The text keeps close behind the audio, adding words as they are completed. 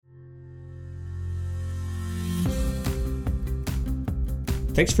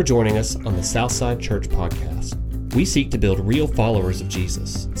Thanks for joining us on the Southside Church Podcast. We seek to build real followers of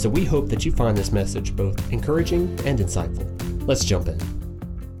Jesus, so we hope that you find this message both encouraging and insightful. Let's jump in.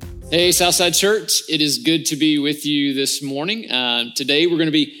 Hey, Southside Church. It is good to be with you this morning. Today, we're going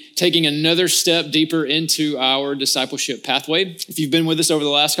to be taking another step deeper into our discipleship pathway. If you've been with us over the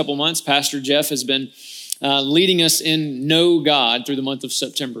last couple months, Pastor Jeff has been leading us in Know God through the month of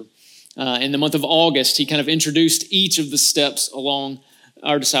September. In the month of August, he kind of introduced each of the steps along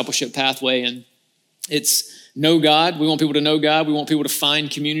our discipleship pathway, and it's know God. We want people to know God. We want people to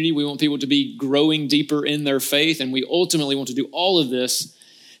find community. We want people to be growing deeper in their faith, and we ultimately want to do all of this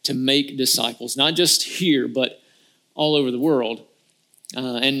to make disciples, not just here, but all over the world.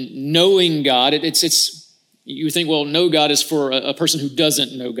 And knowing God, it's you think, well, know God is for a person who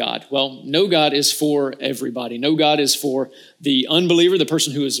doesn't know God. Well, know God is for everybody. Know God is for the unbeliever, the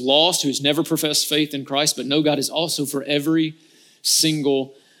person who is lost, who has never professed faith in Christ, but know God is also for every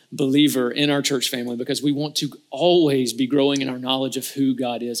single believer in our church family, because we want to always be growing in our knowledge of who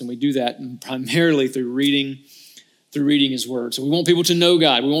God is, and we do that primarily through reading his word. So we want people to know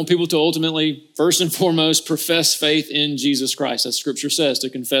God. We want people to ultimately, first and foremost, profess faith in Jesus Christ. As Scripture says, to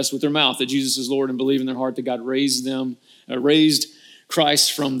confess with their mouth that Jesus is Lord and believe in their heart that God raised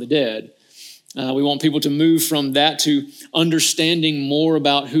Christ from the dead. We want people to move from that to understanding more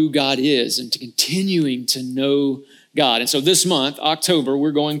about who God is and to continuing to know God. And so this month, October,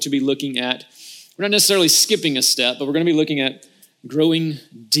 we're going to be looking at, we're not necessarily skipping a step, but we're going to be looking at growing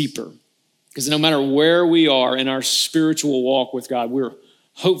deeper. Because no matter where we are in our spiritual walk with God, we're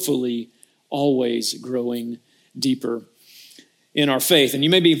hopefully always growing deeper in our faith. And you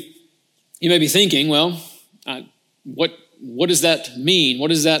may be thinking, well, what does that mean? What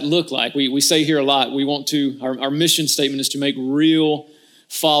does that look like? We say here a lot, we want to, our mission statement is to make real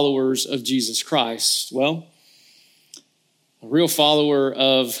followers of Jesus Christ. Well, a real follower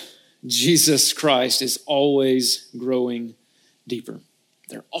of Jesus Christ is always growing deeper.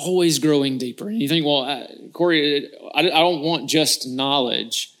 They're always growing deeper. And you think, well, Cory, I don't want just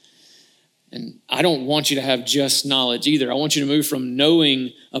knowledge. And I don't want you to have just knowledge either. I want you to move from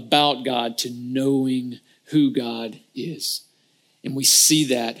knowing about God to knowing who God is. And we see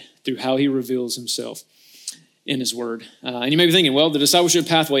that through how he reveals himself in his word. And you may be thinking, well, the discipleship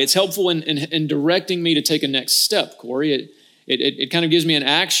pathway, it's helpful in directing me to take a next step, Cory. It kind of gives me an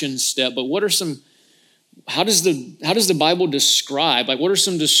action step, but how does the Bible describe, what are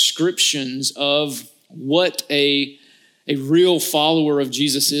some descriptions of what a real follower of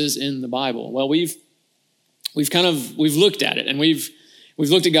Jesus is in the Bible? Well, we've looked at it, and we've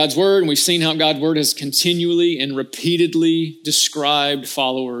looked at God's word, and we've seen how God's word has continually and repeatedly described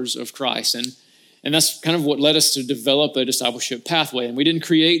followers of Christ. And that's kind of what led us to develop a discipleship pathway. And we didn't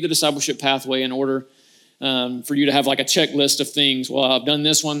create the discipleship pathway in order for you to have like a checklist of things. Well, I've done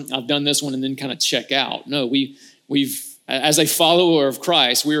this one, and then kind of check out. No, we've as a follower of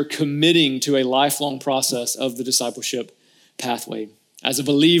Christ, we are committing to a lifelong process of the discipleship pathway. As a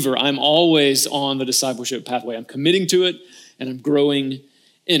believer, I'm always on the discipleship pathway. I'm committing to it, and I'm growing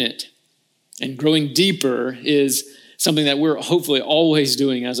in it. And growing deeper is something that we're hopefully always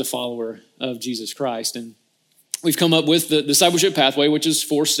doing as a follower of Jesus Christ. And we've come up with the discipleship pathway, which is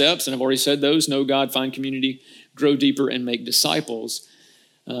 4 steps, and I've already said those: know God, find community, grow deeper, and make disciples.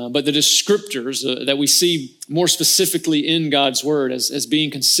 But the descriptors that we see more specifically in God's word as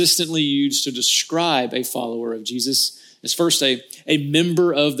being consistently used to describe a follower of Jesus is first a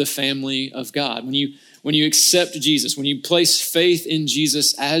member of the family of God. When you accept Jesus, when you place faith in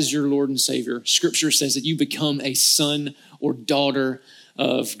Jesus as your Lord and Savior, Scripture says that you become a son or daughter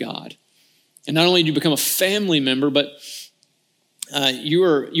of God. And not only do you become a family member, but you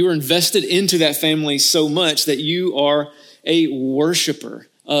are invested into that family so much that you are a worshiper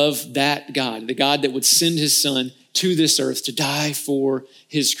of that God, the God that would send his son to this earth to die for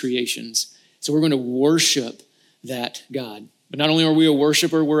his creations. So we're going to worship that God. But not only are we a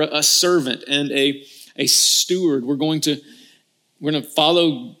worshiper, we're a servant and a steward. We're going to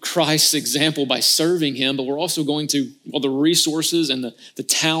follow Christ's example by serving him, but we're also going to, the resources and the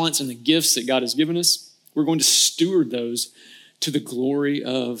talents and the gifts that God has given us, we're going to steward those to the glory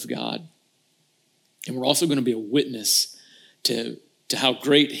of God. And we're also going to be a witness to how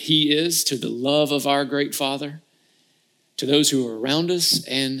great he is, to the love of our great Father, to those who are around us,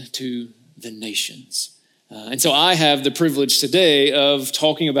 and to the nations. And so I have the privilege today of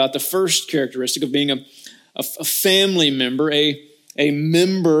talking about the first characteristic of being a family member, a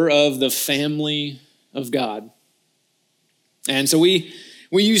member of the family of God. And so we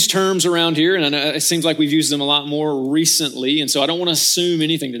we use terms around here, and I know it seems like we've used them a lot more recently, and so I don't want to assume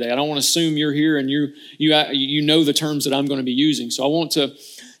anything today. I don't want to assume you're here and you know the terms that I'm going to be using. So I want to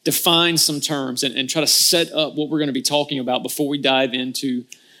define some terms and try to set up what we're going to be talking about before we dive into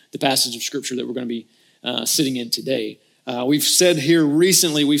the passage of Scripture that we're going to be sitting in today. We've said here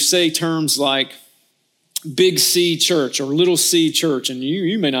recently, we say terms like Big C church or Little C church, and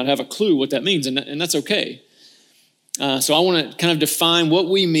you may not have a clue what that means, and that's okay. So I want to kind of define what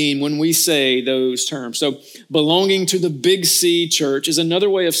we mean when we say those terms. So belonging to the Big C church is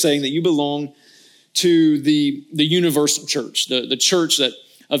another way of saying that you belong to the universal church, the church that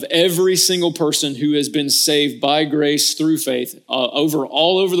of every single person who has been saved by grace through faith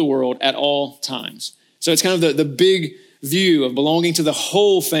all over the world at all times. So it's kind of the big view of belonging to the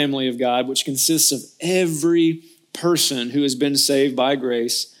whole family of God, which consists of every person who has been saved by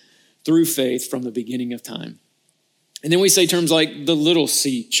grace through faith from the beginning of time. And then we say terms like the Little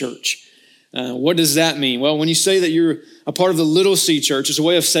C church. What does that mean? Well, when you say that you're a part of the Little C church, it's a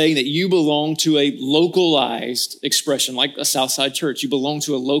way of saying that you belong to a localized expression, like a Southside church. You belong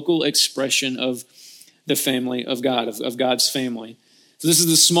to a local expression of the family of God, of God's family. So this is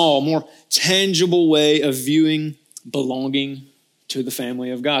the small, more tangible way of viewing belonging to the family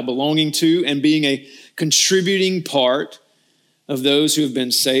of God, belonging to and being a contributing part of those who have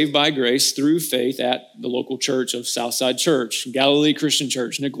been saved by grace through faith at the local church of Southside Church, Galilee Christian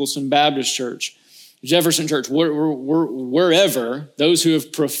Church, Nicholson Baptist Church, Jefferson Church, wherever, those who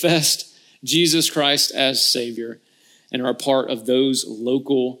have professed Jesus Christ as Savior and are a part of those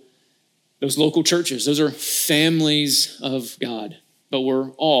local churches. Those are families of God, but we're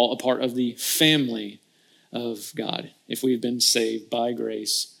all a part of the family of God if we've been saved by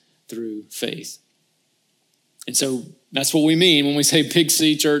grace through faith. And so that's what we mean when we say Big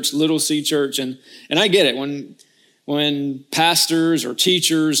C church, Little C church. And I get it. When pastors or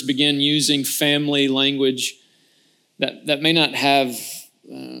teachers begin using family language that may not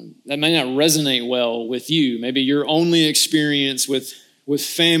resonate well with you. Maybe your only experience with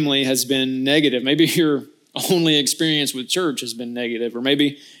family has been negative. Maybe your only experience with church has been negative. Or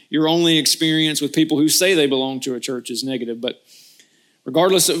maybe your only experience with people who say they belong to a church is negative. But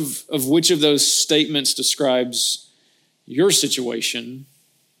regardless of which of those statements describes your situation,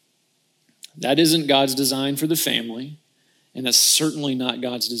 that isn't God's design for the family, and that's certainly not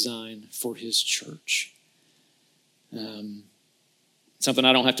God's design for his church. Something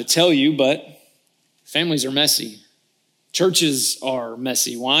I don't have to tell you, but families are messy. Churches are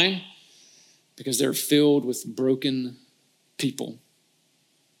messy. Why? Because they're filled with broken people.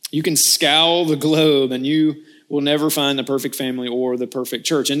 You can scour the globe and you will never find the perfect family or the perfect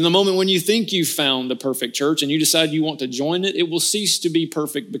church. And in the moment when you think you've found the perfect church and you decide you want to join it, it will cease to be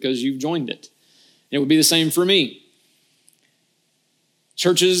perfect because you've joined it. It would be the same for me.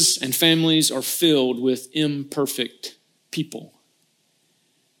 Churches and families are filled with imperfect people.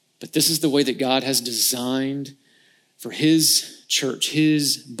 But this is the way that God has designed for his church,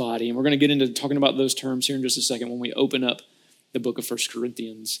 his body. And we're going to get into talking about those terms here in just a second when we open up the book of 1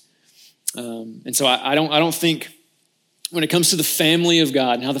 Corinthians. And so I don't think when it comes to the family of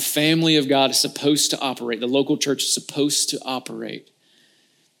God and how the family of God is supposed to operate, the local church is supposed to operate,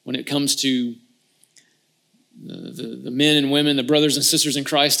 when it comes to the men and women, the brothers and sisters in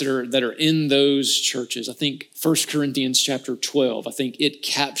Christ that are in those churches, I think 1 Corinthians chapter 12, I think it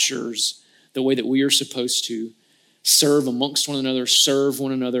captures the way that we are supposed to serve amongst one another, serve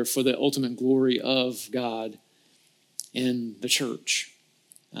one another for the ultimate glory of God in the church.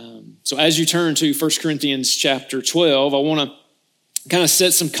 So as you turn to 1 Corinthians chapter 12, I want to kind of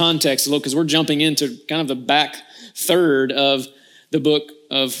set some context a little because we're jumping into kind of the back third of the book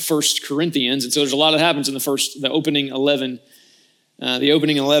of 1 Corinthians. And so there's a lot that happens in the opening 11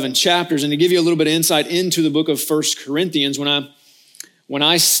 chapters. And to give you a little bit of insight into the book of 1 Corinthians, when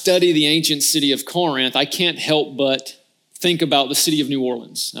I study the ancient city of Corinth, I can't help but think about the city of New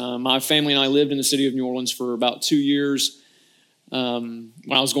Orleans. My family and I lived in the city of New Orleans for about 2 years when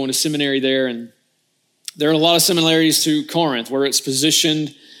I was going to seminary there. And there are a lot of similarities to Corinth, where it's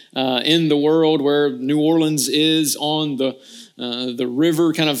positioned in the world, where New Orleans is on the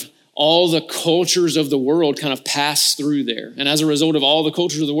river. Kind of all the cultures of the world kind of pass through there. And as a result of all the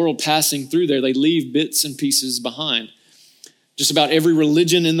cultures of the world passing through there, they leave bits and pieces behind. Just about every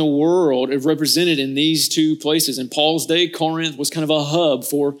religion in the world is represented in these two places. In Paul's day, Corinth was kind of a hub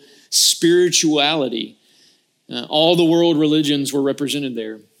for spirituality. All the world religions were represented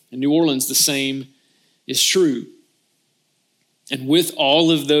there. In New Orleans, the same is true. And with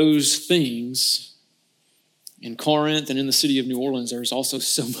all of those things, in Corinth and in the city of New Orleans, there's also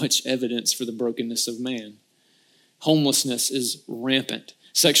so much evidence for the brokenness of man. Homelessness is rampant.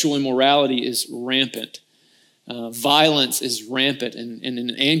 Sexual immorality is rampant. Violence is rampant. And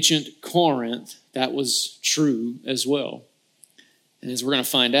in ancient Corinth, that was true as well. And as we're going to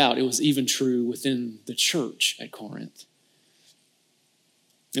find out, it was even true within the church at Corinth.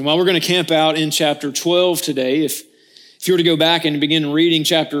 And while we're going to camp out in chapter 12 today, if you were to go back and begin reading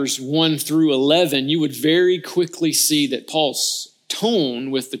chapters 1 through 11, you would very quickly see that Paul's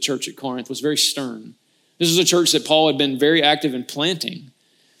tone with the church at Corinth was very stern. This was a church that Paul had been very active in planting.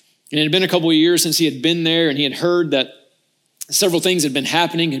 And it had been a couple of years since he had been there, and he had heard that several things had been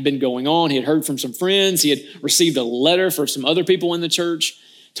happening, had been going on. He had heard from some friends. He had received a letter from some other people in the church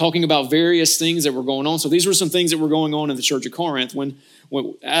talking about various things that were going on. So these were some things that were going on in the church of Corinth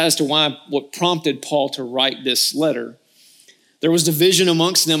as to what prompted Paul to write this letter. There was division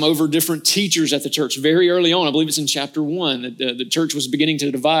amongst them over different teachers at the church. Very early on, I believe it's in chapter 1, the church was beginning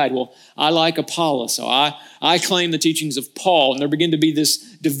to divide. Well, I like Apollos, so I claim the teachings of Paul. And there began to be this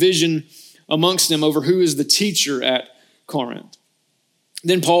division amongst them over who is the teacher at Corinth.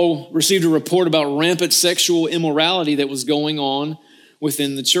 Then Paul received a report about rampant sexual immorality that was going on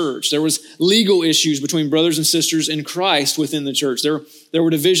within the church. There was legal issues between brothers and sisters in Christ within the church. There were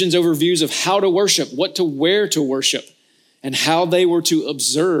divisions over views of how to worship, what to wear to worship, and how they were to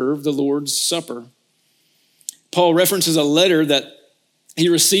observe the Lord's Supper. Paul references a letter that he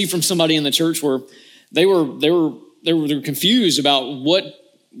received from somebody in the church where they were confused about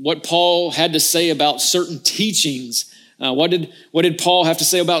what Paul had to say about certain teachings. What did Paul have to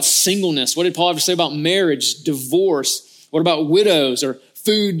say about singleness? What did Paul have to say about marriage, divorce? What about widows or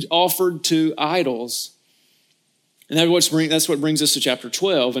food offered to idols? And that's what brings us to chapter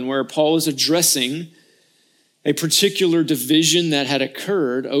 12, and where Paul is addressing a particular division that had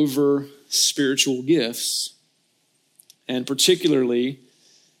occurred over spiritual gifts, and particularly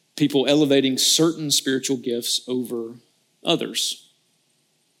people elevating certain spiritual gifts over others.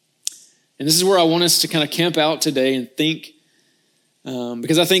 And this is where I want us to kind of camp out today and think,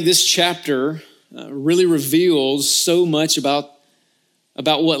 because I think this chapter really reveals so much about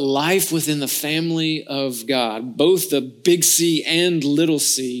what life within the family of God, both the big C and little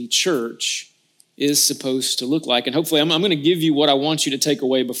c church, is supposed to look like. And hopefully I'm going to give you what I want you to take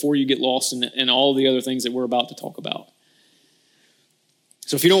away before you get lost in all the other things that we're about to talk about.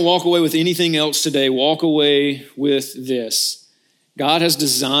 So if you don't walk away with anything else today, walk away with this. God has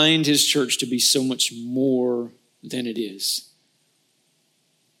designed his church to be so much more than it is.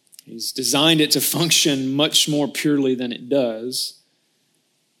 He's designed it to function much more purely than it does,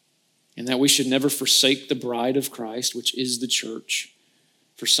 and that we should never forsake the bride of Christ, which is the church,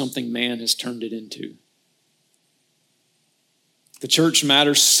 for something man has turned it into. The church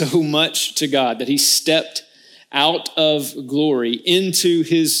matters so much to God that he stepped out of glory into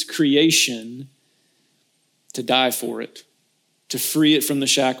his creation to die for it, to free it from the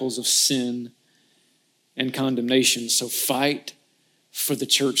shackles of sin and condemnation. So fight for the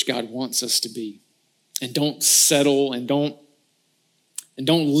church God wants us to be. And don't settle and don't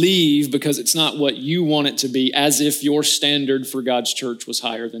leave because it's not what you want it to be, as if your standard for God's church was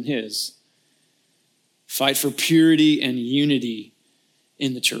higher than his. Fight for purity and unity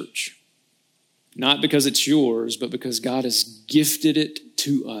in the church. Not because it's yours, but because God has gifted it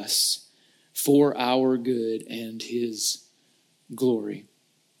to us for our good and his glory.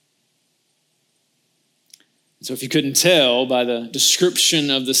 So if you couldn't tell by the description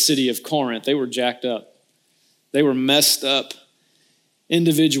of the city of Corinth, they were jacked up. They were messed up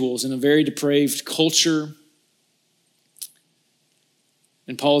individuals in a very depraved culture.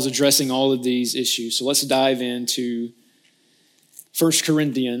 And Paul is addressing all of these issues. So let's dive into 1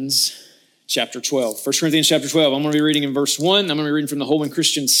 Corinthians chapter 12. 1 Corinthians chapter 12. I'm going to be reading in verse 1. I'm going to be reading from the Holman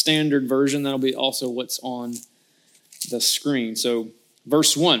Christian Standard Version. That'll be also what's on the screen. So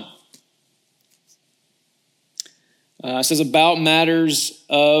verse 1. It says, about matters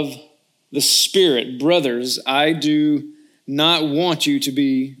of the Spirit, brothers, I do not want you to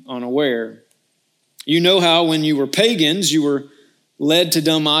be unaware. You know how when you were pagans, you were led to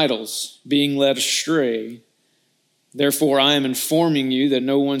dumb idols, being led astray. Therefore, I am informing you that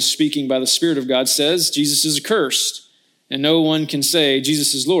no one speaking by the Spirit of God says Jesus is accursed, and no one can say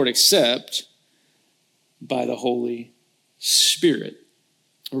Jesus is Lord except by the Holy Spirit.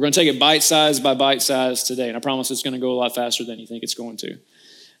 We're going to take it bite-size by bite-size today, and I promise it's going to go a lot faster than you think it's going to.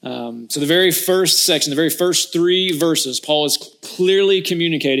 So the very first section, the very first 3 verses, Paul is clearly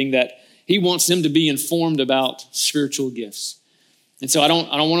communicating that he wants them to be informed about spiritual gifts. And so I don't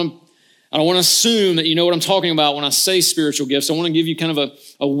want to assume that you know what I'm talking about when I say spiritual gifts. I want to give you kind of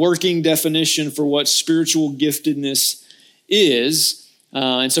a working definition for what spiritual giftedness is.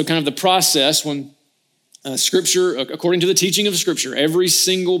 And so kind of the process when Scripture, according to the teaching of Scripture, every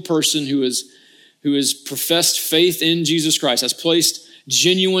single person who has professed faith in Jesus Christ, has placed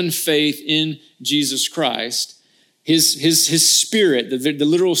genuine faith in Jesus Christ, his spirit, the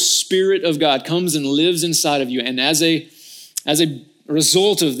literal Spirit of God, comes and lives inside of you. And as a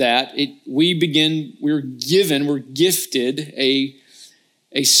result of that, we're gifted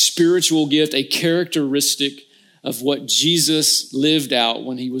a spiritual gift, a characteristic of what Jesus lived out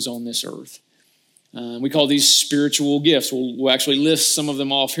when he was on this earth. We call these spiritual gifts. We'll actually list some of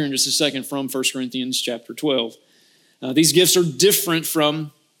them off here in just a second from 1 Corinthians chapter 12. These gifts are different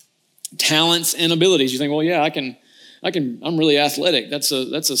from talents and abilities. You think, well, yeah, I'm really athletic. That's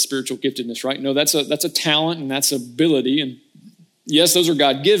a spiritual giftedness, right? No, that's a talent and that's ability. And yes, those are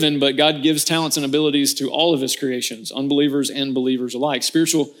God-given, but God gives talents and abilities to all of his creations, unbelievers and believers alike.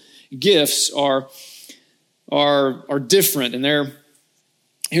 Spiritual gifts are different, and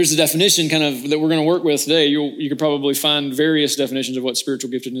here's the definition kind of that we're going to work with today. You could probably find various definitions of what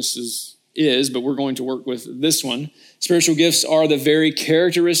spiritual giftedness is, but we're going to work with this one. Spiritual gifts are the very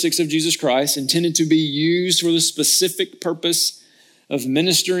characteristics of Jesus Christ, intended to be used for the specific purpose of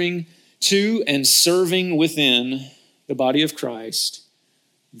ministering to and serving within the body of Christ,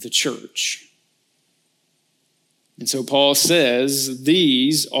 the church. And so Paul says,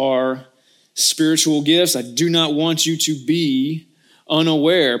 these are spiritual gifts. I do not want you to be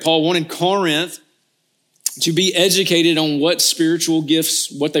unaware. Paul wanted Corinth to be educated on what spiritual gifts,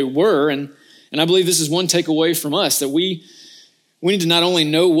 what they were. And I believe this is one takeaway from us, that we need to not only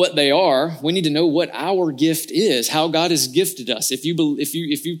know what they are, we need to know what our gift is, how God has gifted us. If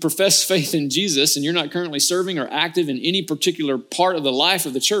you profess faith in Jesus and you're not currently serving or active in any particular part of the life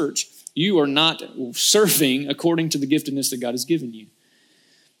of the church, you are not serving according to the giftedness that God has given you.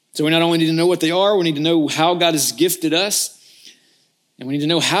 So we not only need to know what they are, we need to know how God has gifted us. And we need to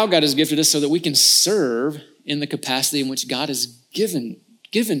know how God has gifted us so that we can serve in the capacity in which God has given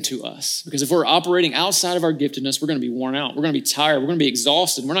to us. Because if we're operating outside of our giftedness, we're going to be worn out. We're going to be tired. We're going to be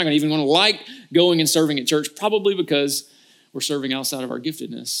exhausted. We're not going to even want to like going and serving at church, probably because we're serving outside of our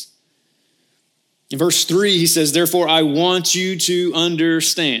giftedness. In verse 3, he says, therefore, I want you to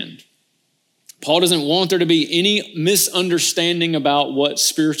understand. Paul doesn't want there to be any misunderstanding about what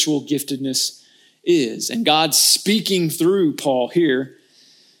spiritual giftedness is. And God speaking through Paul here,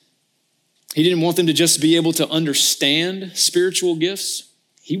 he didn't want them to just be able to understand spiritual gifts.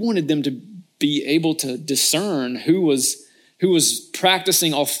 He wanted them to be able to discern who was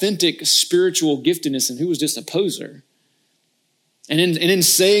practicing authentic spiritual giftedness and who was just a poser. And in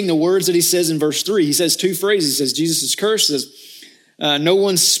saying the words that he says in verse 3, he says two phrases. He says, Jesus is cursed. He says, no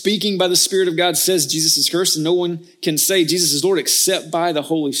one speaking by the Spirit of God says Jesus is cursed, and no one can say Jesus is Lord except by the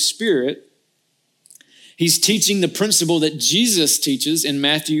Holy Spirit. He's teaching the principle that Jesus teaches in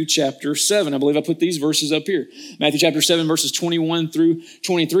Matthew chapter 7. I believe I put these verses up here. Matthew chapter 7, verses 21 through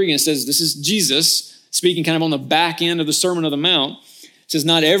 23. And it says, this is Jesus speaking kind of on the back end of the Sermon on the Mount. It says,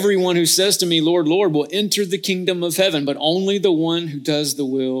 not everyone who says to me, Lord, Lord, will enter the kingdom of heaven, but only the one who does the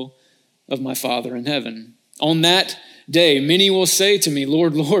will of my Father in heaven. On that day, many will say to me,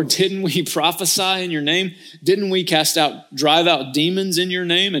 Lord, Lord, didn't we prophesy in your name? Didn't we drive out demons in your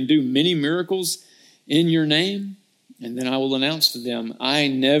name and do many miracles in your name? And then I will announce to them, I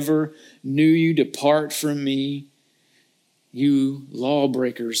never knew you. Depart from me, you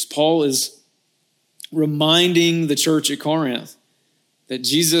lawbreakers. Paul is reminding the church at Corinth that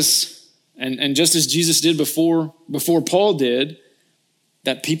Jesus, and just as Jesus did before Paul did,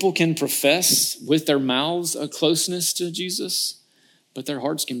 that people can profess with their mouths a closeness to Jesus, but their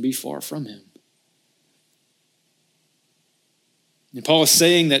hearts can be far from him. And Paul is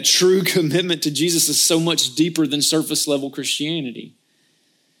saying that true commitment to Jesus is so much deeper than surface level Christianity.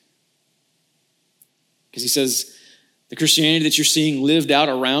 Because he says, the Christianity that you're seeing lived out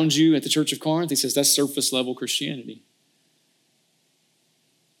around you at the church of Corinth, he says that's surface level Christianity.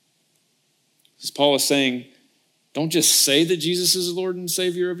 Because Paul is saying, don't just say that Jesus is the Lord and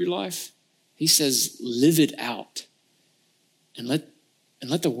Savior of your life. He says, live it out. And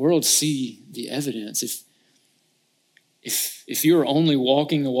let the world see the evidence. If you're only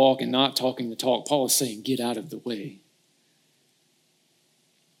walking the walk and not talking the talk, Paul is saying, get out of the way.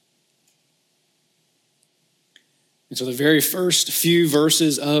 And so the very first few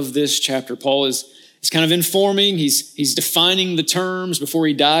verses of this chapter, Paul is kind of informing, he's defining the terms before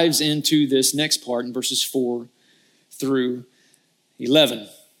he dives into this next part in verses 4 through 11.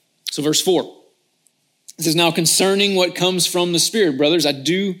 So verse 4, it says, now concerning what comes from the Spirit, brothers, I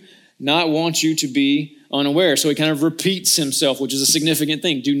do not want you to be unaware. So he kind of repeats himself, which is a significant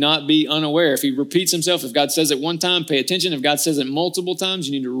thing. Do not be unaware. If he repeats himself, if God says it one time, pay attention. If God says it multiple times,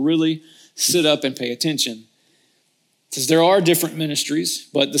 you need to really sit up and pay attention. It says there are different ministries,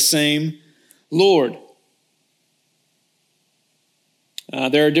 but the same Lord.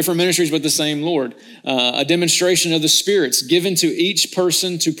 There are different ministries, but the same Lord. A demonstration of the spirits given to each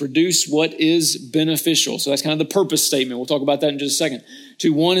person to produce what is beneficial. So that's kind of the purpose statement. We'll talk about that in just a second.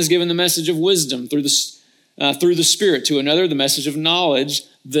 To one is given the message of wisdom through the Spirit. To another, the message of knowledge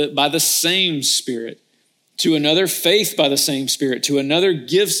by the same Spirit. To another, faith by the same Spirit. To another,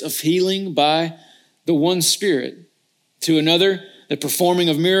 gifts of healing by the one Spirit. To another, the performing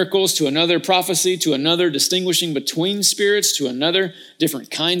of miracles. To another, prophecy. To another, distinguishing between spirits. To another, different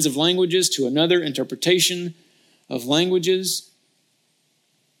kinds of languages. To another, interpretation of languages.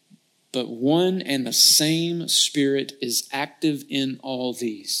 But one and the same Spirit is active in all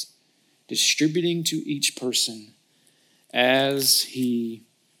these, distributing to each person as he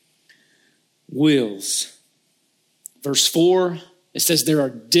wills. Verse 4, it says there are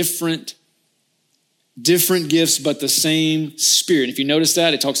different gifts, but the same Spirit. If you notice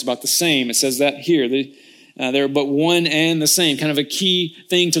that, it talks about the same. It says that here. They're but one and the same. Kind of a key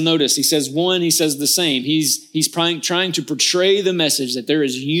thing to notice. He says one, he says the same. He's trying to portray the message that there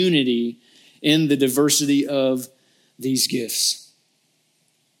is unity in the diversity of these gifts.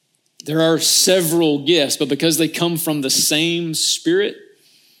 There are several gifts, but because they come from the same Spirit,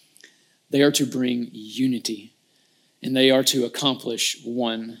 they are to bring unity. And they are to accomplish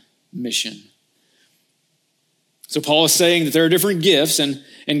one mission. So Paul is saying that there are different gifts, and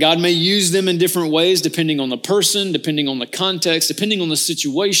God may use them in different ways depending on the person, depending on the context, depending on the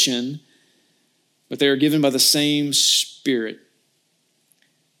situation, but they are given by the same Spirit.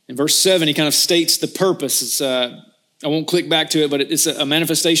 In verse 7, he kind of states the purpose. I won't click back to it, but it's a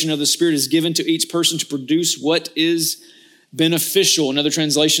manifestation of the Spirit is given to each person to produce what is beneficial. Another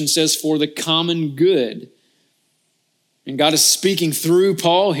translation says for the common good. And God is speaking through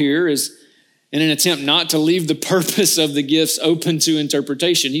Paul here in an attempt not to leave the purpose of the gifts open to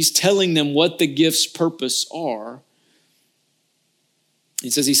interpretation. He's telling them what the gifts' purpose are.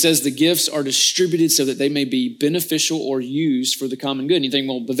 He says the gifts are distributed so that they may be beneficial or used for the common good. And you think,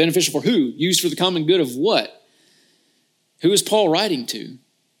 well, but beneficial for who? Used for the common good of what? Who is Paul writing to?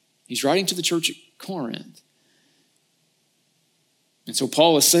 He's writing to the church at Corinth. And so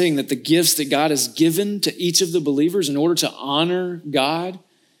Paul is saying that the gifts that God has given to each of the believers in order to honor God,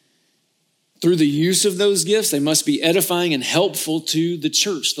 through the use of those gifts, they must be edifying and helpful to the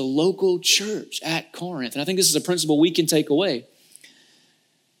church, the local church at Corinth. And I think this is a principle we can take away.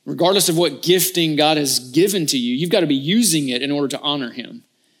 Regardless of what gifting God has given to you, you've got to be using it in order to honor Him.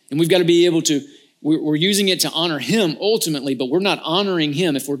 And we've got to be able to, we're using it to honor Him ultimately, but we're not honoring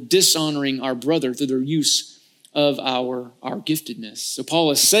Him if we're dishonoring our brother through their use of our giftedness. So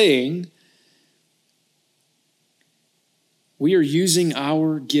Paul is saying we are using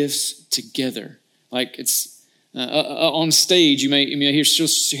our gifts together. Like it's on stage, you may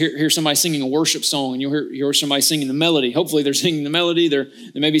hear somebody singing a worship song, and you'll hear somebody singing the melody. Hopefully they're singing the melody.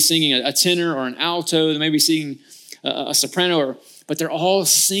 They may be singing a tenor or an alto. They may be singing a soprano, but they're all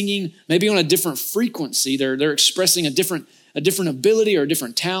singing maybe on a different frequency. They're expressing a different ability or a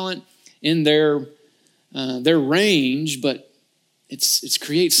different talent in their range, but it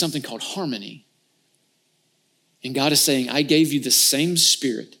creates something called harmony. And God is saying, I gave you the same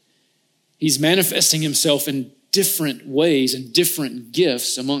Spirit. He's manifesting Himself in different ways and different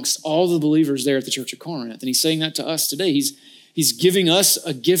gifts amongst all the believers there at the church of Corinth. And He's saying that to us today. He's giving us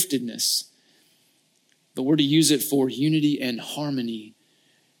a giftedness, but we're to use it for unity and harmony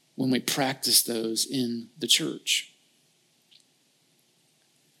when we practice those in the church.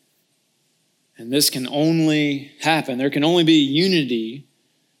 And this can only happen. There can only be unity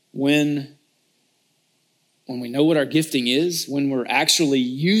when we know what our gifting is, when we're actually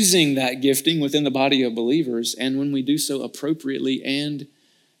using that gifting within the body of believers, and when we do so appropriately and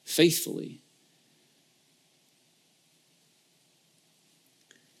faithfully.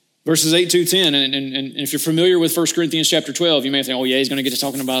 Verses 8 to 10, and if you're familiar with 1 Corinthians chapter 12, you may think, oh yeah, he's going to get to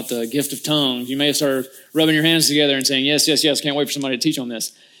talking about the gift of tongues. You may have started rubbing your hands together and saying, yes, can't wait for somebody to teach on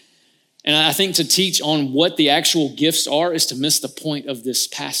this. And I think to teach on what the actual gifts are is to miss the point of this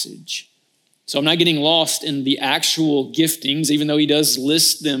passage. So I'm not getting lost in the actual giftings, even though he does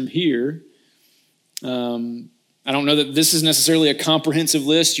list them here. I don't know that this is necessarily a comprehensive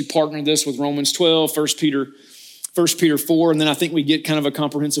list. You partner this with Romans 12, 1 Peter 4, and then I think we get kind of a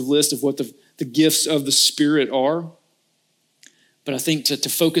comprehensive list of what the gifts of the Spirit are. But I think to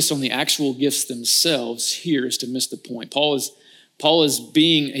focus on the actual gifts themselves here is to miss the point. Paul is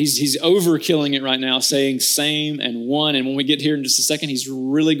he's overkilling it right now, saying same and one. And when we get here in just a second, he's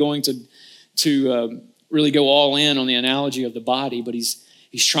really going to really go all in on the analogy of the body. But he's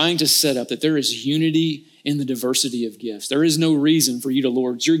He's trying to set up that there is unity in the diversity of gifts. There is no reason for you to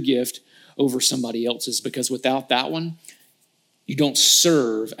lord your gift over somebody else's, because without that one, you don't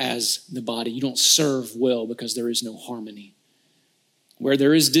serve as the body. You don't serve well because there is no harmony. Where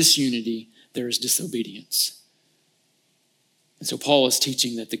there is disunity, there is disobedience. And so Paul is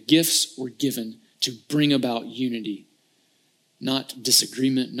teaching that the gifts were given to bring about unity, not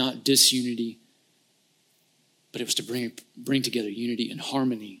disagreement, not disunity, but it was to bring together unity and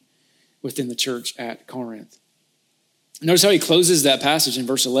harmony within the church at Corinth. Notice how he closes that passage in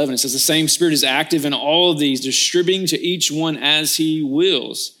verse 11. It says, the same Spirit is active in all of these, distributing to each one as he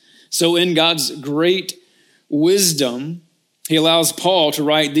wills. So in God's great wisdom, he allows Paul to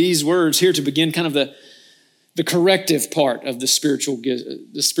write these words here to begin kind of the corrective part of the spiritual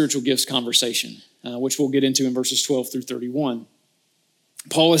gifts conversation, which we'll get into in verses 12 through 31.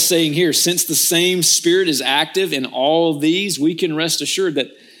 Paul is saying here, since the same Spirit is active in all of these, we can rest assured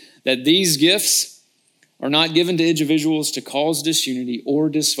that these gifts are not given to individuals to cause disunity or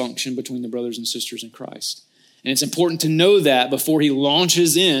dysfunction between the brothers and sisters in Christ. And it's important to know that before he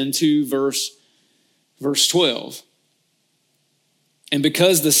launches into verse 12. And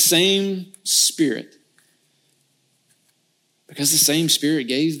because the same Spirit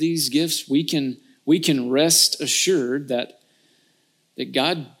gave these gifts, we can rest assured that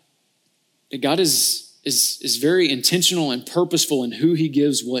God is very intentional and purposeful in who he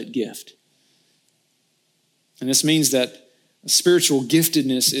gives what gift. And this means that spiritual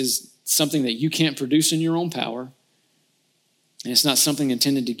giftedness is something that you can't produce in your own power. And it's not something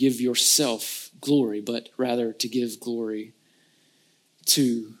intended to give yourself glory, but rather to give glory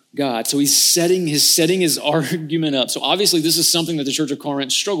to God. So he's setting his argument up. So obviously this is something that the church of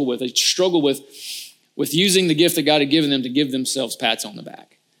Corinth struggled with. They struggle with using the gift that God had given them to give themselves pats on the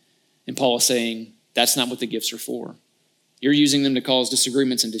back. And Paul is saying, that's not what the gifts are for. You're using them to cause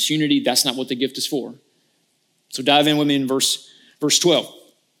disagreements and disunity. That's not what the gift is for. So dive in with me in verse 12.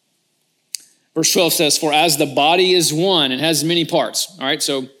 Verse 12 says, for as the body is one and has many parts. All right,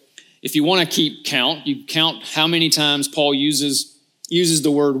 so if you want to keep count, you count how many times Paul uses the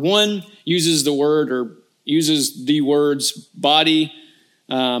word one, uses the words body,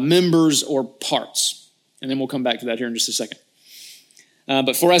 members, or parts. And then we'll come back to that here in just a second.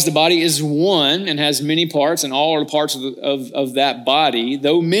 But for as the body is one and has many parts, and all are the parts of that body,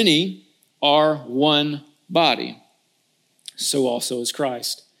 though many are one body, so also is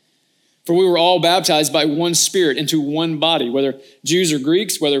Christ. For we were all baptized by one Spirit into one body, whether Jews or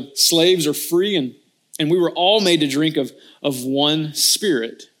Greeks, whether slaves or free, and we were all made to drink of one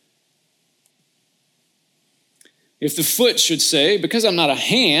Spirit. If the foot should say, because I'm not a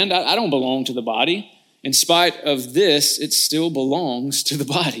hand, I don't belong to the body, in spite of this, it still belongs to the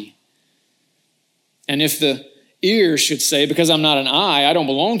body. And if the ear should say, because I'm not an eye, I don't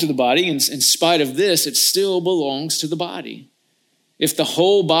belong to the body, in spite of this, it still belongs to the body. If the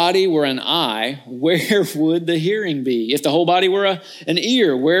whole body were an eye, where would the hearing be? If the whole body were an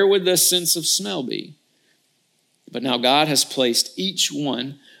ear, where would the sense of smell be? But now God has placed each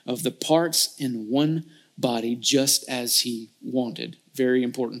one of the parts in one body just as he wanted. Very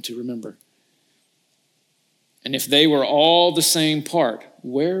important to remember. And if they were all the same part,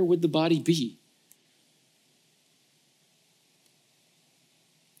 where would the body be?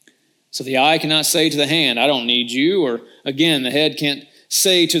 So the eye cannot say to the hand, I don't need you. Or again, the head can't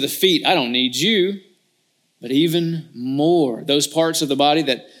say to the feet, I don't need you. But even more, those parts of the body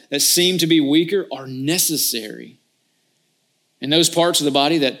that seem to be weaker are necessary. And those parts of the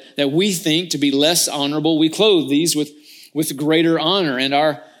body that we think to be less honorable, we clothe these with greater honor. And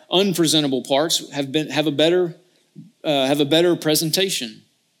our unpresentable parts have a better presentation.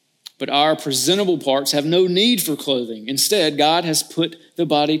 But our presentable parts have no need for clothing. Instead, God has put the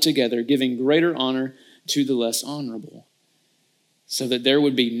body together, giving greater honor to the less honorable, so that there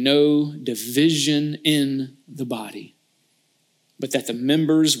would be no division in the body, but that the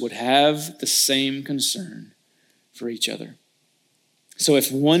members would have the same concern for each other. So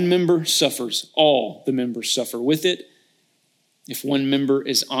if one member suffers, all the members suffer with it. If one member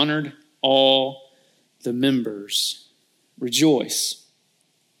is honored, all the members rejoice.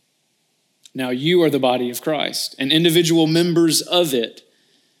 Now you are the body of Christ and individual members of it.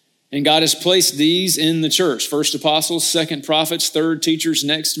 And God has placed these in the church. First apostles, second prophets, third teachers,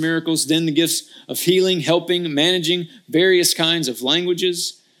 next miracles, then the gifts of healing, helping, managing various kinds of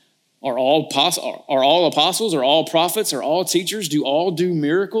languages. Are all apostles? Are all prophets? Are all teachers? Do all do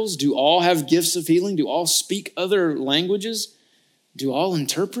miracles? Do all have gifts of healing? Do all speak other languages? Do all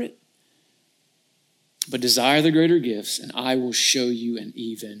interpret? But desire the greater gifts, and I will show you an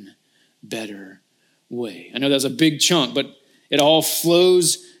even better way. I know that's a big chunk, but it all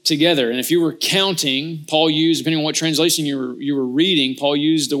flows together. And if you were counting, Paul used, depending on what translation you were reading, Paul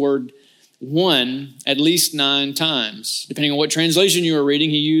used the word one at least 9 times. Depending on what translation you were reading,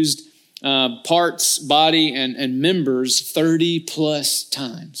 he used parts, body, and members 30 plus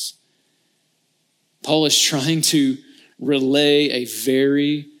times. Paul is trying to relay a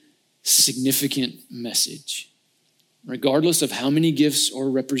very significant message. Regardless of how many gifts are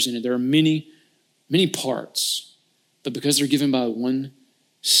represented, there are many, many parts, but because they're given by one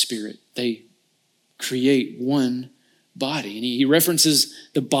Spirit, they create one body. And he references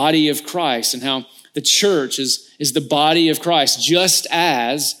the body of Christ and how the church is the body of Christ. Just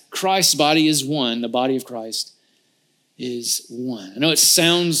as Christ's body is one, the body of Christ is one. I know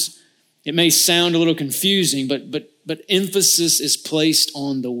it may sound a little confusing, but emphasis is placed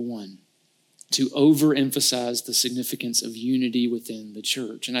on the one to overemphasize the significance of unity within the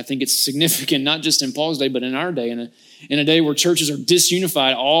church. And I think it's significant not just in Paul's day, but in our day, in a day where churches are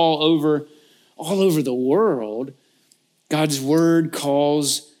disunified all over the world. God's word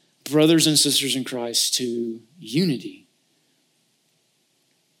calls brothers and sisters in Christ to unity.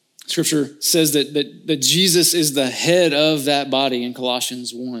 Scripture says that Jesus is the head of that body in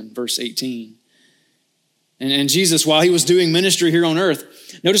Colossians 1, verse 18. And Jesus, while he was doing ministry here on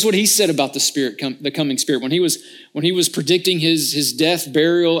earth, notice what he said about the Spirit, the coming Spirit. When he was predicting his death,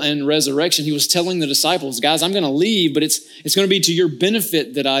 burial, and resurrection, he was telling the disciples, guys, I'm going to leave, but it's going to be to your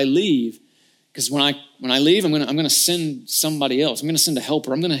benefit that I leave. Because when I leave, I'm going to send somebody else. I'm going to send a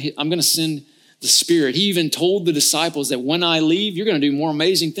helper. I'm going to send the Spirit. He even told the disciples that when I leave, you're going to do more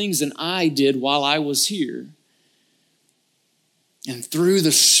amazing things than I did while I was here. And through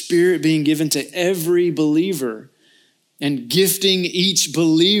the Spirit being given to every believer and gifting each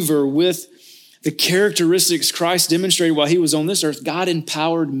believer with the characteristics Christ demonstrated while he was on this earth, God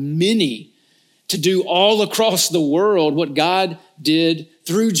empowered many to do all across the world what God did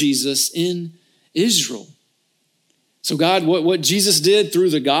through Jesus in Israel. So God, what Jesus did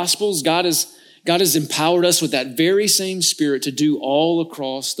through the Gospels, God has empowered us with that very same Spirit to do all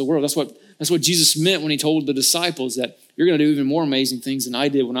across the world. That's what Jesus meant when he told the disciples that you're going to do even more amazing things than I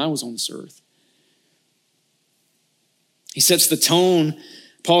did when I was on this earth. He sets the tone.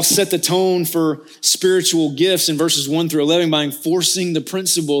 Paul set the tone for spiritual gifts in verses 1 through 11 by enforcing the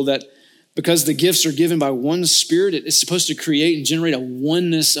principle that because the gifts are given by one Spirit, it's supposed to create and generate a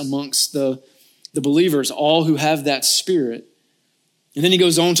oneness amongst the believers, all who have that Spirit. And then he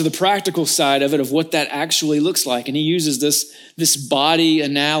goes on to the practical side of it, of what that actually looks like. And he uses this body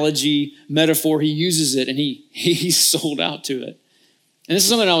analogy metaphor. He uses it and he's sold out to it. And this is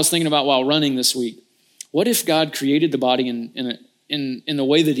something I was thinking about while running this week. What if God created the body in the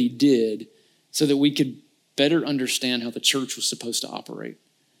way that he did so that we could better understand how the church was supposed to operate?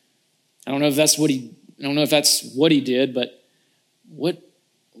 I don't know if that's what he did, but what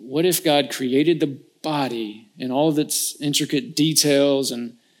if God created the body and all of its intricate details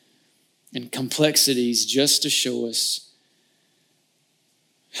and complexities just to show us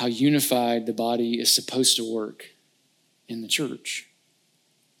how unified the body is supposed to work in the church?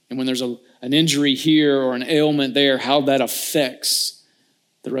 And when there's an injury here or an ailment there, how that affects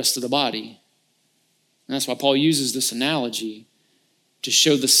the rest of the body. And that's why Paul uses this analogy to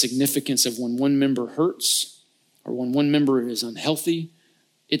show the significance of when one member hurts or when one member is unhealthy,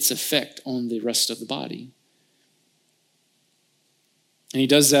 its effect on the rest of the body. And he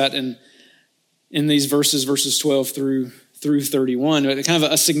does that in these verses 12 through 31. Kind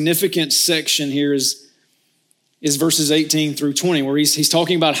of a significant section here is verses 18 through 20, where he's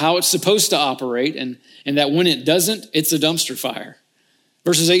talking about how it's supposed to operate and that when it doesn't, it's a dumpster fire.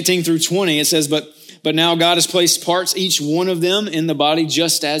 Verses 18 through 20, it says, but now God has placed parts, each one of them, in the body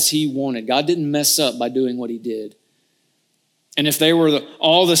just as he wanted. God didn't mess up by doing what he did. And if they were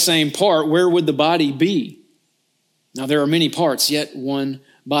all the same part, where would the body be? Now there are many parts, yet one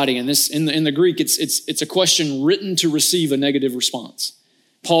body. And this in the Greek, it's a question written to receive a negative response.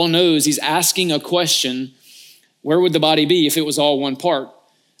 Paul knows he's asking a question, where would the body be if it was all one part?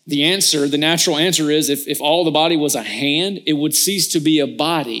 The natural answer is if all the body was a hand, it would cease to be a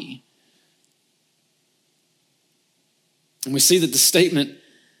body. And we see that the statement,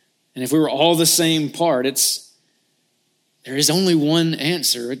 and if we were all the same part, there is only one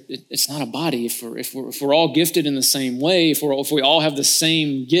answer. It's not a body. If we're all gifted in the same way, if we all have the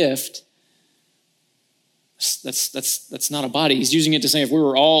same gift, that's not a body. He's using it to say if we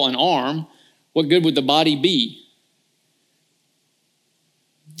were all an arm, what good would the body be?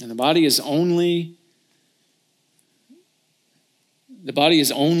 And the body is only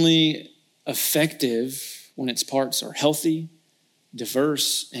effective when its parts are healthy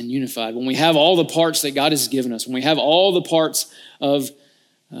diverse and unified. When we have all the parts that God has given us, when we have all the parts of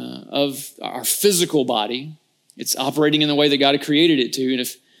our physical body, it's operating in the way that God had created it to. And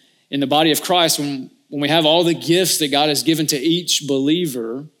if in the body of Christ, when we have all the gifts that God has given to each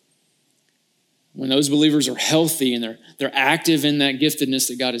believer, when those believers are healthy and they're active in that giftedness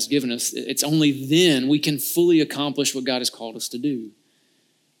that God has given us, it's only then we can fully accomplish what God has called us to do.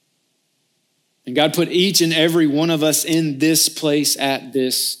 And God put each and every one of us in this place at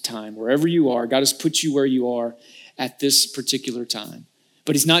this time. Wherever you are, God has put you where you are at this particular time.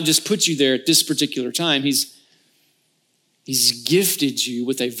 But he's not just put you there at this particular time. He's gifted you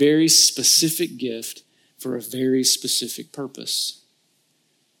with a very specific gift for a very specific purpose.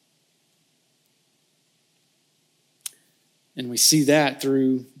 And we see that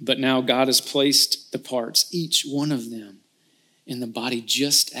but now God has placed the parts, each one of them, in the body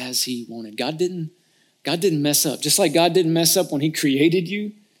just as he wanted. God didn't mess up. Just like God didn't mess up when he created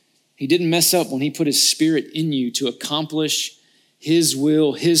you, he didn't mess up when he put his Spirit in you to accomplish his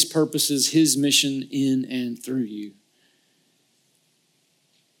will, his purposes, his mission in and through you.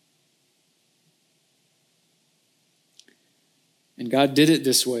 And God did it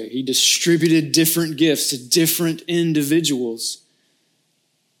this way. He distributed different gifts to different individuals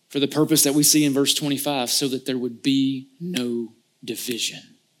for the purpose that we see in verse 25, so that there would be no division.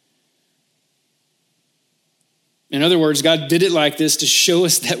 In other words, God did it like this to show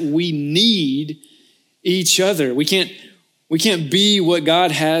us that we need each other. We can't be what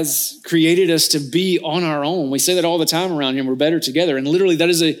God has created us to be on our own. We say that all the time around here, we're better together. And literally that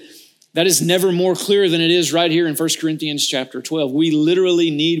is never more clear than it is right here in 1 Corinthians chapter 12. We literally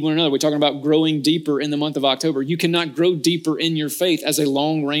need one another. We're talking about growing deeper in the month of October. You cannot grow deeper in your faith as a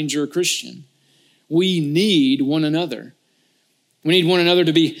Long Ranger Christian. We need one another. We need one another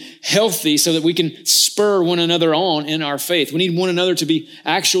to be healthy so that we can spur one another on in our faith. We need one another to be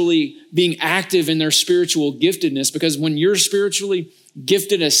actually being active in their spiritual giftedness, because when you're spiritually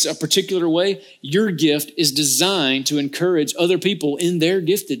gifted a particular way, your gift is designed to encourage other people in their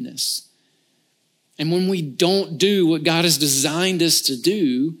giftedness. And when we don't do what God has designed us to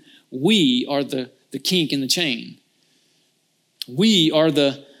do, we are the kink in the chain. We are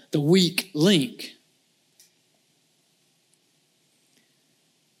the weak link.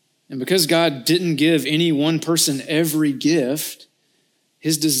 And because God didn't give any one person every gift,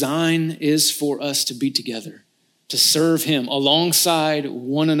 his design is for us to be together, to serve him alongside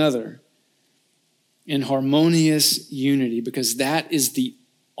one another in harmonious unity, because that is the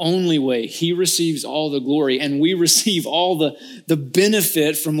only way he receives all the glory and we receive all the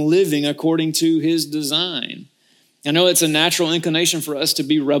benefit from living according to his design. I know it's a natural inclination for us to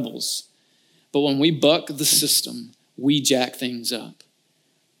be rebels, but when we buck the system, we jack things up.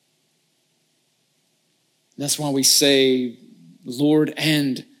 That's why we say Lord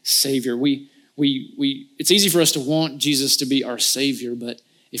and Savior. It's easy for us to want Jesus to be our Savior, but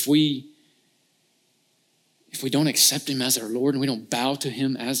if we don't accept him as our Lord and we don't bow to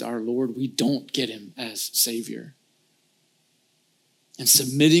him as our Lord, we don't get him as Savior. And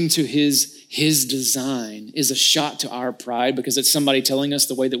submitting to his design is a shot to our pride, because it's somebody telling us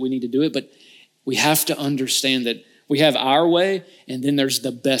the way that we need to do it. But we have to understand that we have our way, and then there's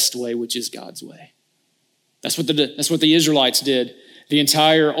the best way, which is God's way. That's what the Israelites did. The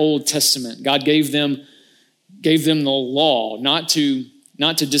entire Old Testament, God gave them the law, not to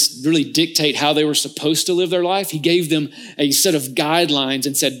just really dictate how they were supposed to live their life. He gave them a set of guidelines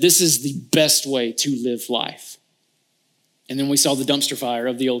and said, this is the best way to live life. And then we saw the dumpster fire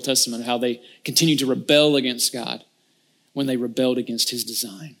of the Old Testament, how they continued to rebel against God when they rebelled against his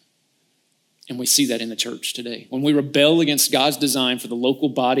design. And we see that in the church today. When we rebel against God's design for the local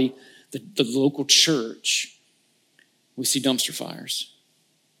body, the local church, we see dumpster fires.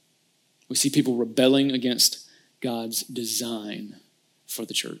 We see people rebelling against God's design for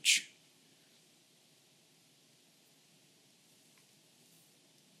the church.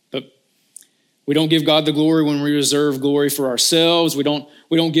 But we don't give God the glory when we reserve glory for ourselves. We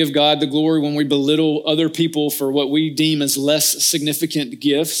don't give God the glory when we belittle other people for what we deem as less significant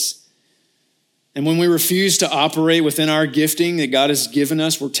gifts. And when we refuse to operate within our gifting that God has given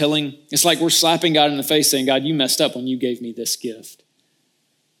us, it's like we're slapping God in the face saying, God, you messed up when you gave me this gift.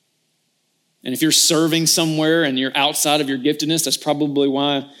 And if you're serving somewhere and you're outside of your giftedness, that's probably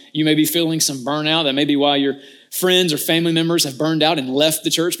why you may be feeling some burnout. That may be why your friends or family members have burned out and left the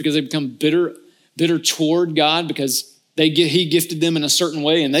church, because they've become bitter toward God because he gifted them in a certain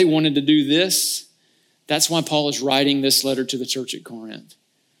way and they wanted to do this. That's why Paul is writing this letter to the church at Corinth.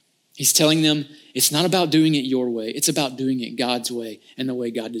 He's telling them it's not about doing it your way. It's about doing it God's way and the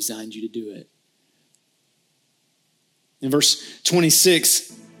way God designed you to do it. In verse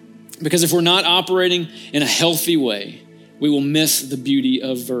 26, because if we're not operating in a healthy way, we will miss the beauty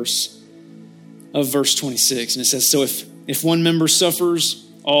of verse 26. And it says, so if one member suffers,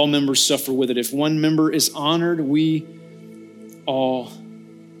 all members suffer with it. If one member is honored, we all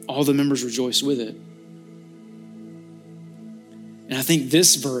the members rejoice with it. And I think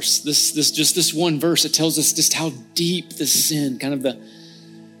this verse, this one verse, it tells us just how deep the sin,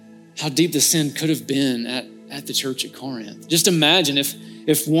 how deep the sin could have been at the church at Corinth. Just imagine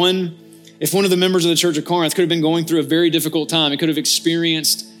if one of the members of the church of Corinth could have been going through a very difficult time, it could have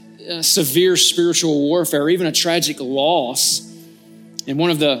experienced severe spiritual warfare, or even a tragic loss, and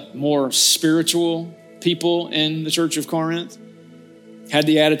one of the more spiritual people in the church of Corinth had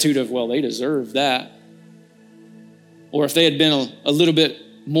the attitude of, well, they deserve that. Or if they had been a little bit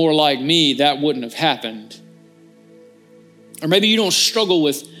more like me, that wouldn't have happened. Or maybe you don't struggle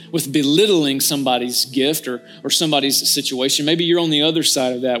with belittling somebody's gift or somebody's situation. Maybe you're on the other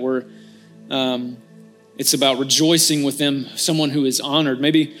side of that, where it's about rejoicing with them, someone who is honored.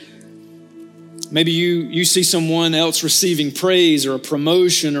 Maybe you see someone else receiving praise or a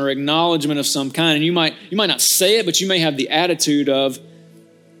promotion or acknowledgement of some kind, and you might not say it, but you may have the attitude of,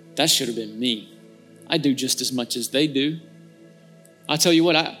 that should have been me. I do just as much as they do. I'll tell you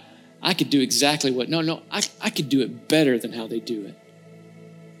what, I could do exactly what, I could do it better than how they do it.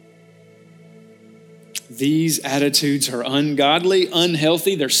 These attitudes are ungodly,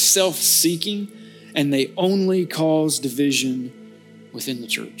 unhealthy, they're self-seeking, and they only cause division within the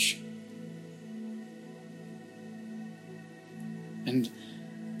church. And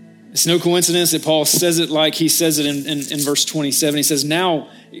it's no coincidence that Paul says it like he says it in verse 27. He says, now,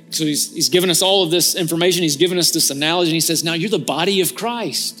 so he's given us all of this information. He's given us this analogy. And he says, now you're the body of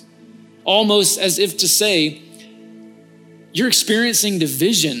Christ. Almost as if to say, you're experiencing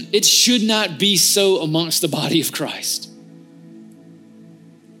division. It should not be so amongst the body of Christ.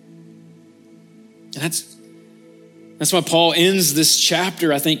 And that's why Paul ends this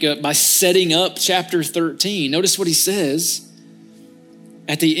chapter, I think, by setting up chapter 13. Notice what he says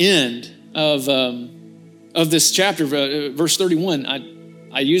at the end of this chapter, verse 31.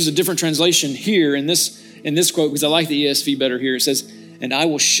 I use a different translation here in this quote because I like the ESV better here. It says, and I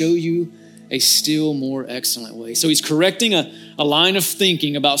will show you a still more excellent way. So he's correcting a line of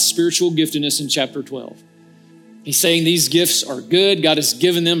thinking about spiritual giftedness in chapter 12. He's saying these gifts are good. God has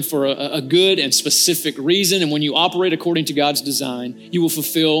given them for a good and specific reason. And when you operate according to God's design, you will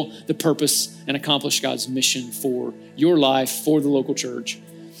fulfill the purpose and accomplish God's mission for your life, for the local church.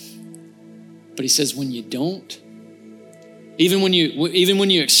 But he says when you don't, even when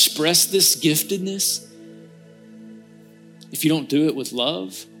you express this giftedness, if you don't do it with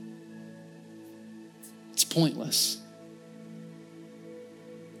love, it's pointless.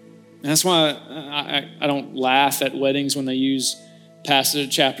 And that's why I don't laugh at weddings when they use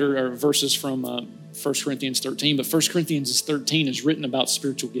passage, chapter, or verses from 1 Corinthians 13. But 1 Corinthians 13 is written about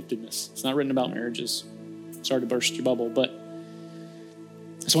spiritual giftedness. It's not written about marriages. Sorry to burst your bubble, but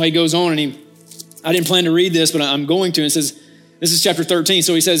that's why he goes on. And I didn't plan to read this, but I'm going to. It says, this is chapter 13.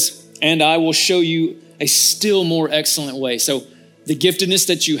 So he says, and I will show you a still more excellent way. So the giftedness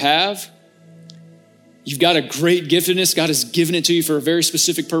that you have, you've got a great giftedness. God has given it to you for a very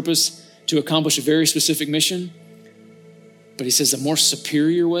specific purpose to accomplish a very specific mission. But he says the more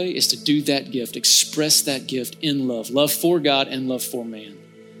superior way is to do that gift, express that gift in love for God and love for man.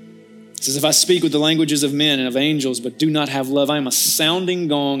 He says, if I speak with the languages of men and of angels, but do not have love, I am a sounding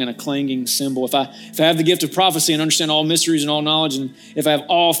gong and a clanging cymbal. If I have the gift of prophecy and understand all mysteries and all knowledge, and if I have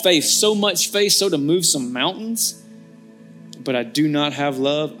all faith, so much faith, so to move some mountains, but I do not have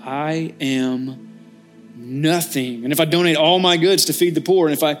love, I am nothing. And if I donate all my goods to feed the poor,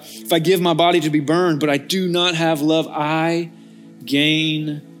 and if I give my body to be burned, but I do not have love, I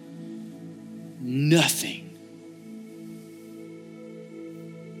gain nothing.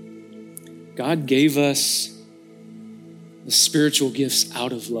 God gave us the spiritual gifts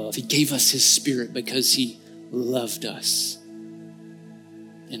out of love. He gave us his spirit because he loved us.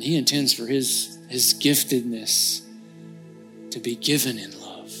 And he intends for his giftedness to be given in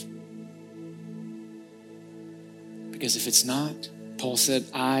love. Because if it's not, Paul said,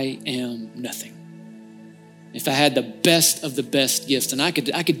 I am nothing. If I had the best of the best gifts, and I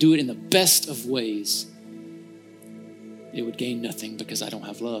could do it in the best of ways, it would gain nothing because I don't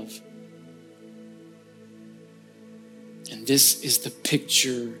have love. And this is the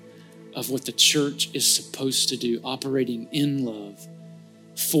picture of what the church is supposed to do, operating in love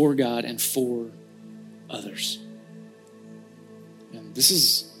for God and for others. And this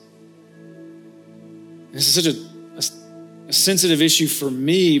is such a sensitive issue for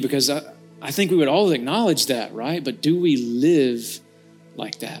me because I think we would all acknowledge that, right? But do we live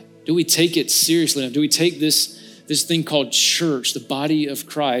like that? Do we take it seriously? Do we take this thing called church, the body of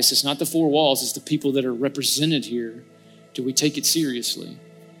Christ? It's not the four walls, it's the people that are represented here. Do we take it seriously?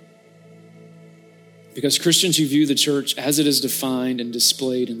 Because Christians who view the church as it is defined and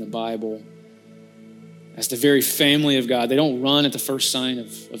displayed in the Bible, as the very family of God, they don't run at the first sign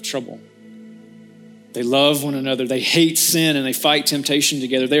of trouble. They love one another. They hate sin and they fight temptation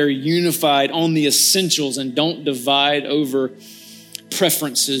together. They are unified on the essentials and don't divide over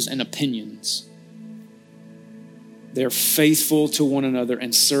preferences and opinions. They're faithful to one another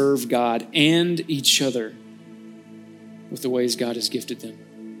and serve God and each other with the ways God has gifted them.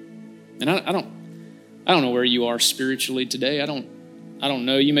 And I don't know where you are spiritually today. I don't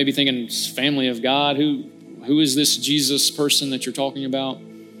know. You may be thinking, family of God. Who is this Jesus person that you're talking about?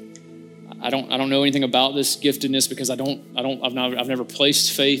 I don't know anything about this giftedness because I've never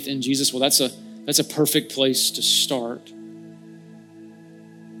placed faith in Jesus. Well, that's a perfect place to start.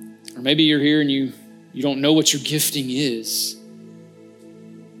 Or maybe you're here and you don't know what your gifting is.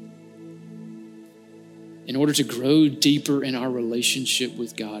 In order to grow deeper in our relationship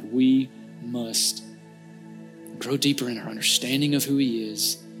with God, we must grow deeper in our understanding of who He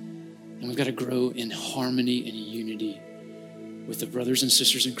is. And we've got to grow in harmony and unity with the brothers and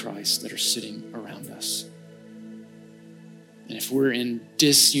sisters in Christ that are sitting around us. And if we're in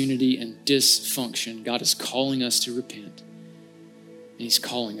disunity and dysfunction, God is calling us to repent. And He's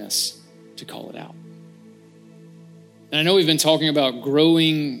calling us to call it out. And I know we've been talking about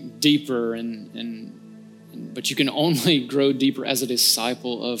growing deeper, but you can only grow deeper as a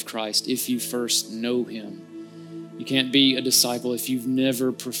disciple of Christ if you first know Him. You can't be a disciple if you've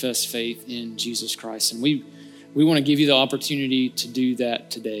never professed faith in Jesus Christ. And we want to give you the opportunity to do that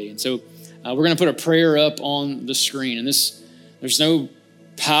today. And so we're going to put a prayer up on the screen. And there's no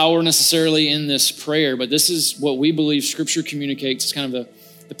power necessarily in this prayer, but this is what we believe Scripture communicates. It's kind of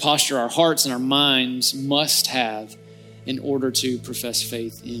the posture our hearts and our minds must have in order to profess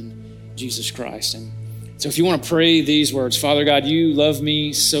faith in Jesus Christ. And so if you want to pray these words, Father God, you love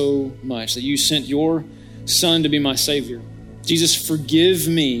me so much that you sent your Son to be my Savior. Jesus, forgive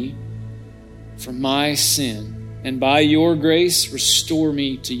me for my sin, and by your grace, restore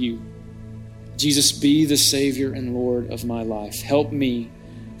me to you. Jesus, be the Savior and Lord of my life. Help me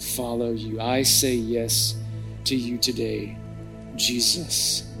follow you. I say yes to you today,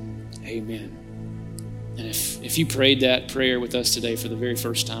 Jesus. Amen. And if you prayed that prayer with us today for the very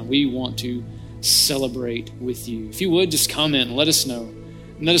first time, we want to celebrate with you. If you would, just comment and let us know.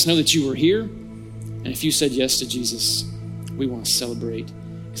 And let us know that you were here. And if you said yes to Jesus, we want to celebrate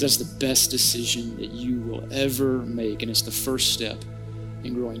because that's the best decision that you will ever make. And it's the first step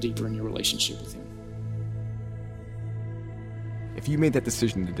in growing deeper in your relationship with Him. If you made that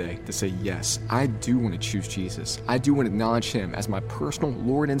decision today to say, yes, I do want to choose Jesus. I do want to acknowledge Him as my personal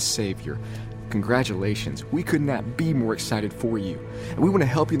Lord and Savior. Congratulations. We could not be more excited for you. And we want to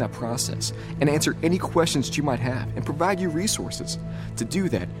help you in that process and answer any questions that you might have and provide you resources. To do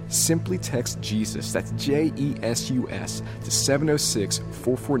that, simply text Jesus, that's JESUS, to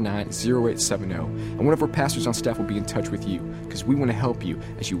 706-449-0870. And one of our pastors on staff will be in touch with you because we want to help you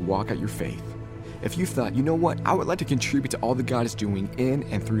as you walk out your faith. If you thought, you know what, I would like to contribute to all that God is doing in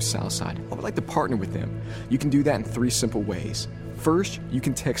and through Southside, I would like to partner with them. You can do that in 3 simple ways. First, you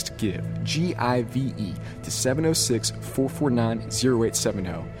can text GIVE, G-I-V-E, to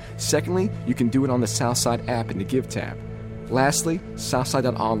 706-449-0870. Secondly, you can do it on the Southside app in the Give tab. Lastly,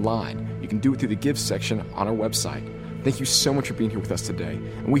 Southside.online. You can do it through the Give section on our website. Thank you so much for being here with us today,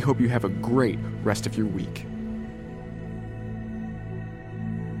 and we hope you have a great rest of your week.